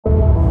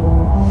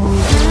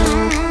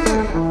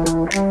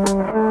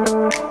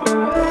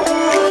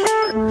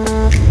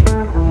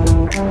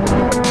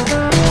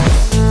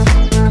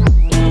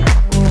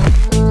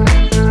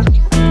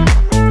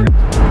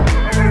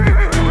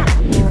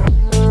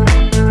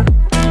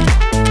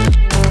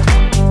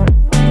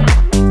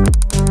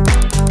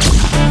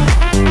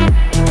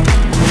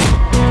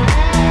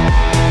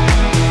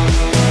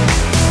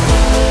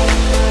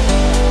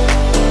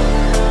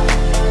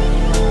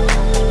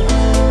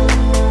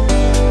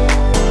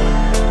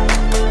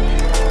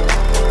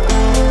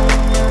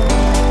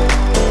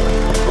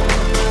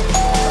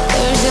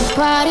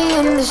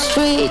the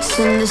streets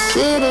and the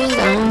city's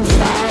on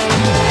fire.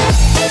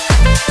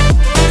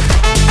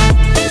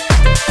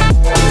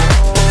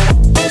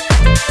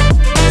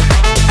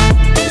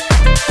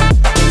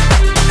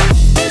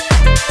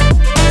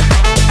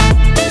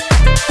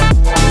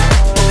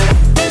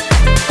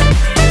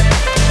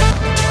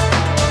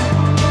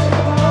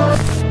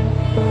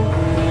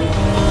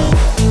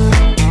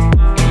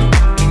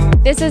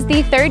 This is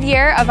the third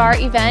year of our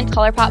event,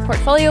 Colorpop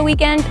Portfolio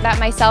Weekend, that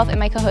myself and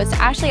my co-host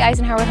Ashley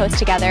Isenhour host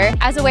together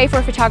as a way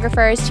for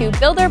photographers to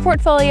build their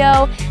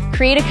portfolio,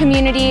 create a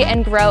community,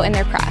 and grow in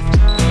their craft.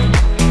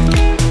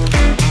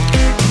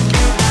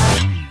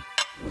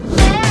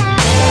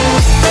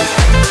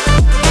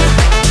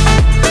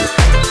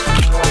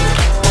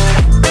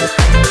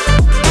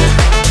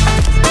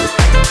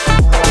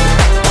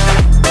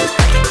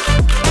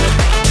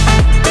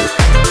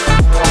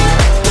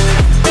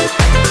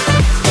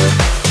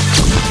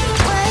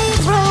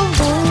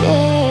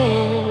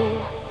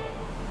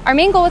 Our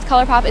main goal with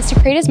Colorpop is to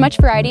create as much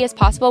variety as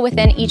possible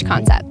within each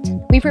concept.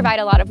 We provide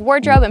a lot of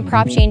wardrobe and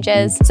prop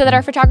changes so that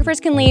our photographers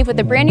can leave with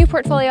a brand new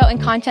portfolio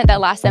and content that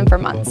lasts them for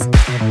months.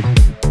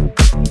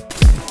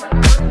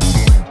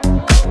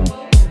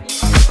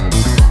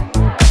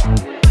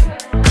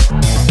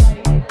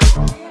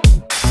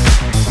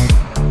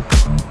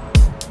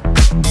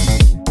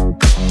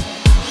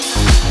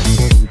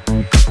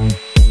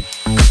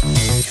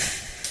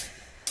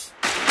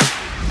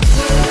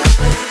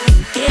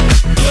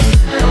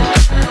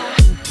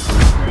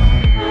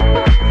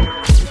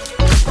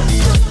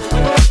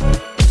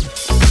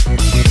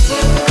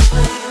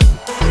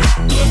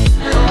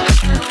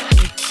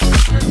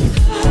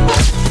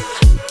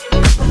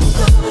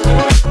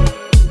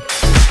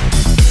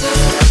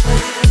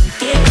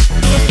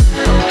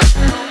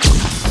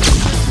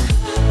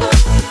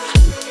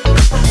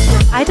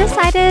 I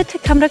decided to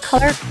come to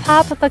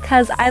Colorpop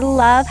because I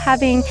love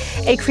having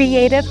a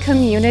creative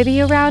community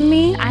around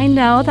me. I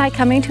know that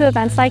coming to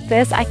events like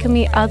this, I can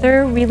meet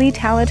other really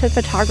talented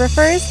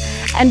photographers,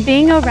 and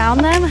being around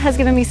them has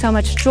given me so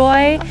much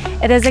joy.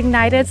 It has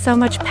ignited so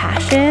much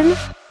passion.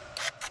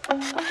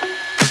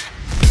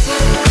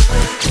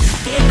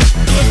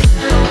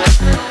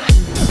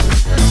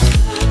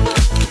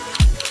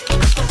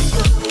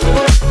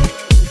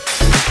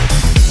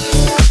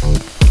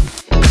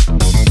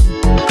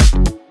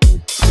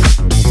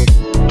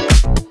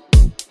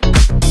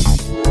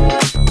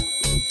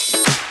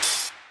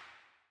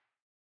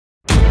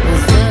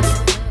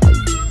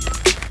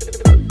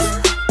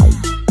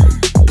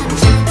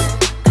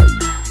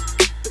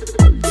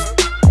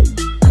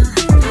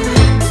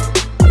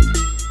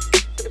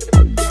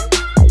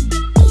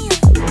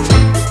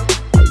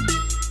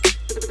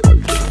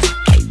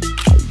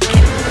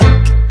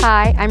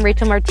 Hi, I'm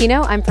Rachel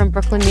Martino. I'm from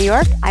Brooklyn, New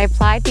York. I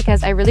applied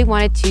because I really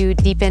wanted to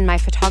deepen my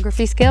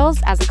photography skills.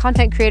 As a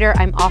content creator,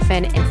 I'm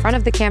often in front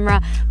of the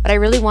camera, but I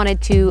really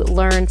wanted to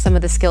learn some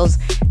of the skills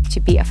to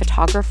be a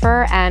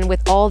photographer. And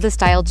with all the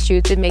styled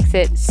shoots, it makes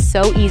it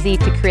so easy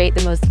to create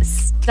the most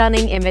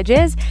stunning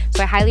images.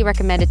 So I highly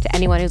recommend it to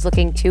anyone who's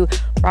looking to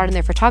broaden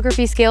their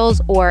photography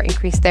skills or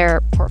increase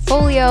their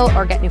portfolio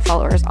or get new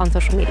followers on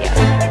social media.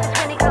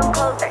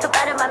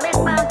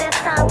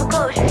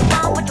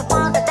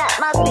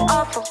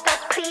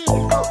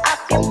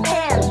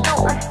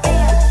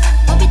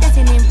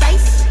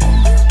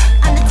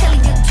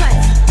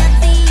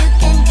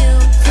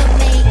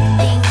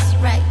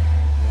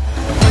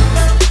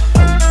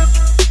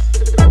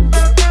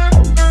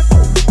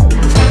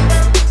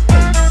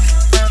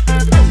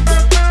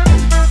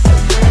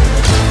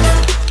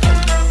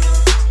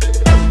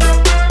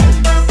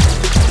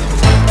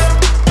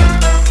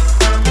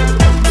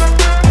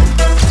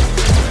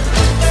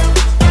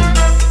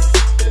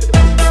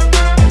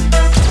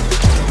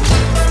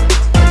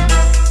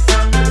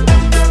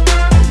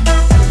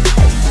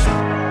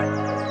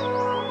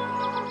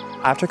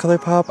 After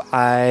Colorpop,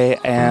 I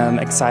am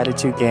excited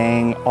to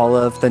gain all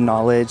of the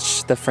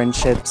knowledge, the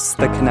friendships,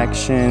 the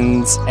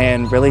connections,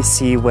 and really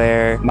see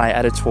where my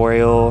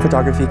editorial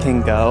photography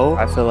can go.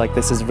 I feel like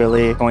this is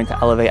really going to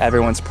elevate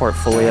everyone's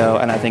portfolio,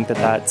 and I think that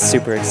that's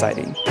super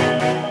exciting.